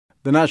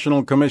The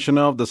National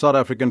Commissioner of the South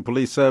African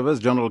Police Service,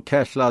 General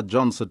Khehla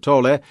John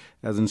Sithole,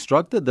 has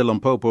instructed the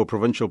Limpopo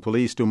Provincial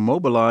Police to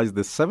mobilize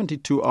the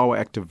 72-hour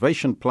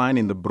activation plan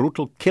in the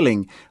brutal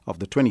killing of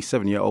the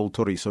 27-year-old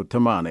Thoriso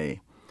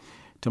Temane.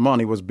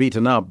 Temane was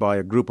beaten up by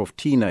a group of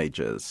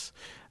teenagers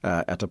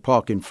at a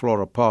park in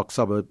Flora Park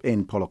suburb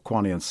in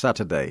Polokwane on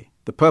Saturday.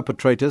 The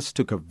perpetrators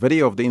took a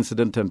video of the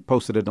incident and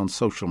posted it on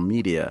social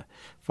media.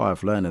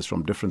 5 learners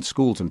from different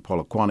schools in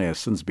Polokwane have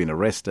since been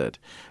arrested.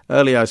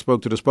 Earlier, I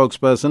spoke to the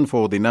spokesperson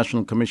for the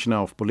National Commissioner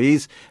of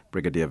Police,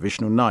 Brigadier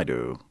Vishnu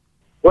Naidu.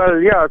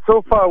 Well, yeah,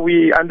 so far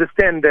we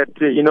understand that,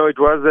 it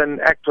was an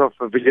act of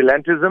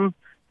vigilantism,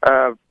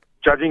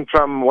 judging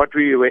from what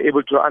we were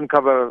able to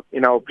uncover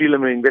in our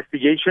preliminary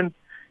investigation.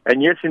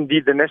 And yes,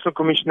 indeed, the National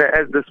Commissioner,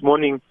 as this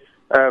morning,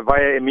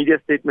 via a media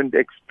statement,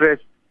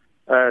 expressed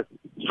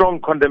strong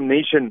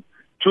condemnation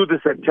to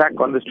this attack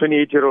on this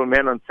 28-year-old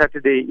man on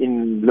Saturday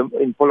in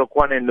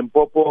Polokwane and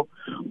Limpopo,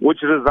 which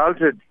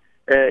resulted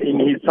in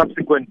his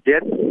subsequent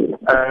death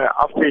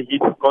after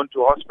he'd gone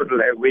to hospital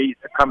where he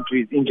succumbed to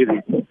his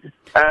injuries.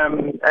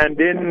 And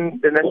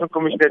then the National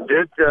Commissioner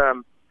did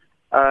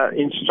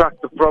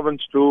instruct the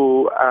province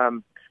to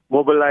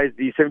mobilize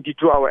the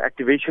 72-hour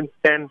activation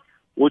plan,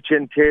 which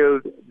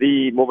entailed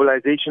the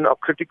mobilization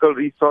of critical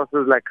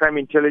resources like crime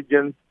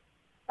intelligence,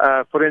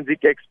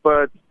 forensic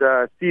experts,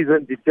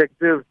 seasoned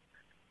detectives,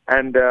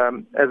 and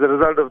as a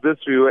result of this,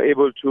 we were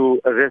able to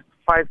arrest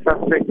 5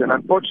 suspects. And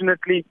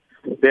unfortunately,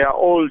 they are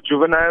all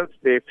juveniles.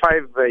 They're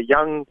 5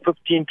 young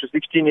 15 to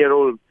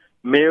 16-year-old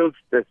males.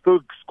 They're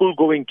still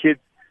school-going kids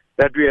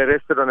that we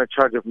arrested on a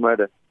charge of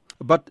murder.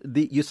 But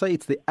you say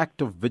it's the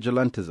act of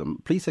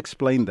vigilantism. Please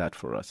explain that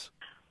for us.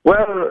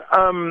 Well,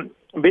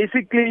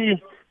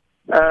 basically,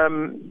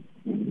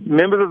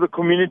 members of the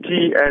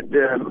community had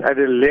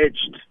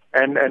alleged,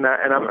 and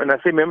I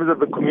say members of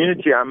the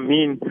community, I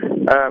mean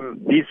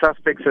these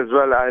suspects as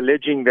well, are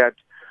alleging that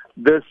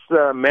this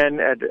man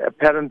had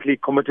apparently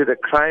committed a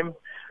crime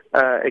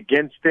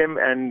against him,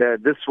 and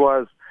this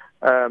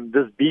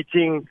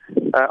beating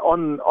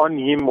on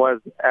him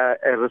was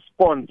a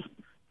response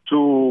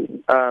to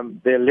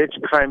the alleged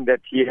crime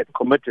that he had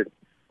committed.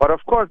 But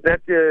of course,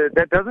 that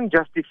doesn't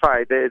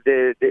justify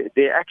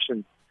their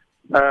actions.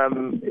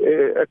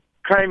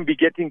 Crime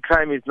begetting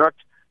crime is not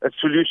a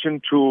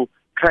solution to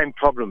crime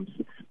problems.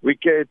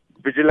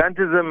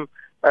 Vigilantism,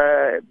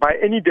 by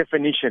any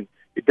definition,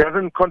 it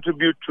doesn't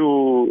contribute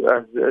to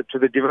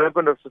the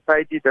development of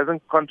society. It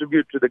doesn't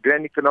contribute to the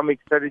grand economic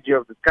strategy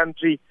of the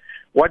country.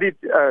 What it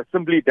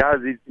simply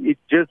does is it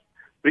just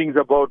brings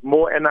about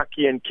more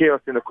anarchy and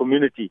chaos in the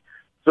community.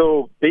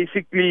 So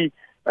basically,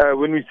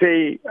 when we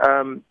say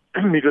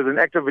it was an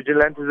act of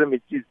vigilantism,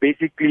 it is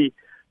basically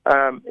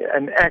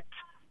an act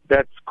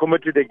that's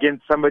committed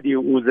against somebody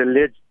who's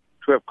alleged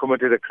to have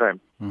committed a crime.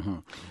 Mm-hmm.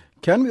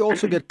 Can we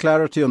also get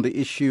clarity on the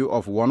issue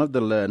of one of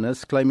the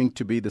learners claiming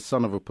to be the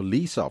son of a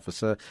police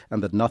officer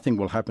and that nothing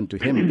will happen to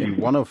him in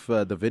one of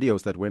the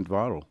videos that went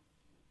viral?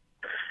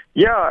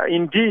 Yeah,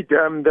 indeed.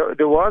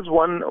 There was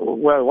one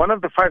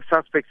of the 5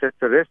 suspects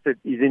that's arrested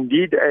is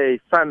indeed a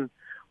son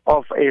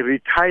of a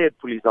retired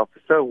police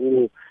officer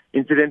who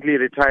incidentally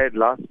retired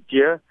last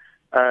year.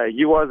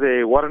 He was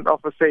a warrant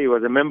officer. He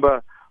was a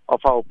member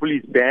of our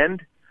police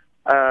band.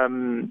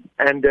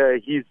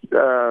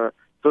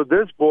 So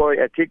this boy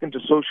had taken to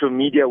social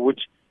media,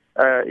 which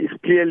is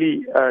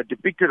clearly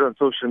depicted on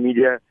social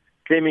media,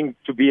 claiming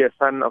to be a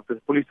son of the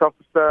police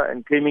officer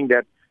and claiming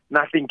that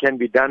nothing can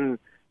be done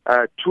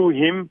to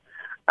him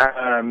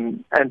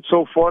and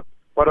so forth.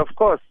 But of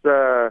course,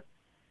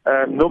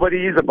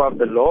 nobody is above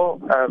the law.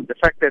 The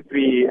fact that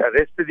we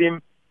arrested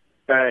him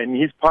and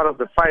he's part of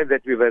the 5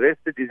 that we've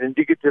arrested is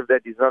indicative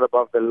that he's not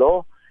above the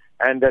law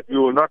and that we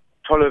will not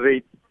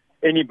tolerate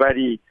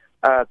anybody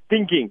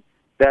thinking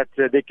that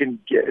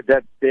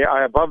that they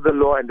are above the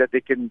law and that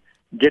they can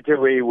get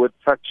away with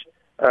such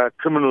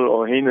criminal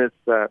or heinous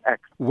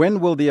acts. When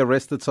will the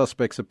arrested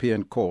suspects appear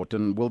in court,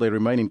 and will they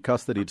remain in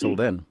custody till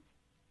then?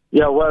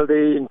 Yeah, well,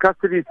 they're in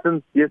custody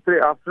since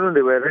yesterday afternoon.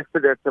 They were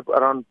arrested at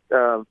around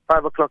 5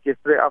 o'clock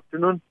yesterday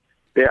afternoon.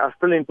 They are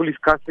still in police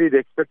custody. They're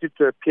expected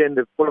to appear in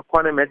the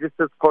Polokwane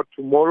Magistrates Court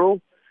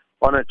tomorrow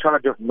on a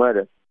charge of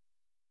murder.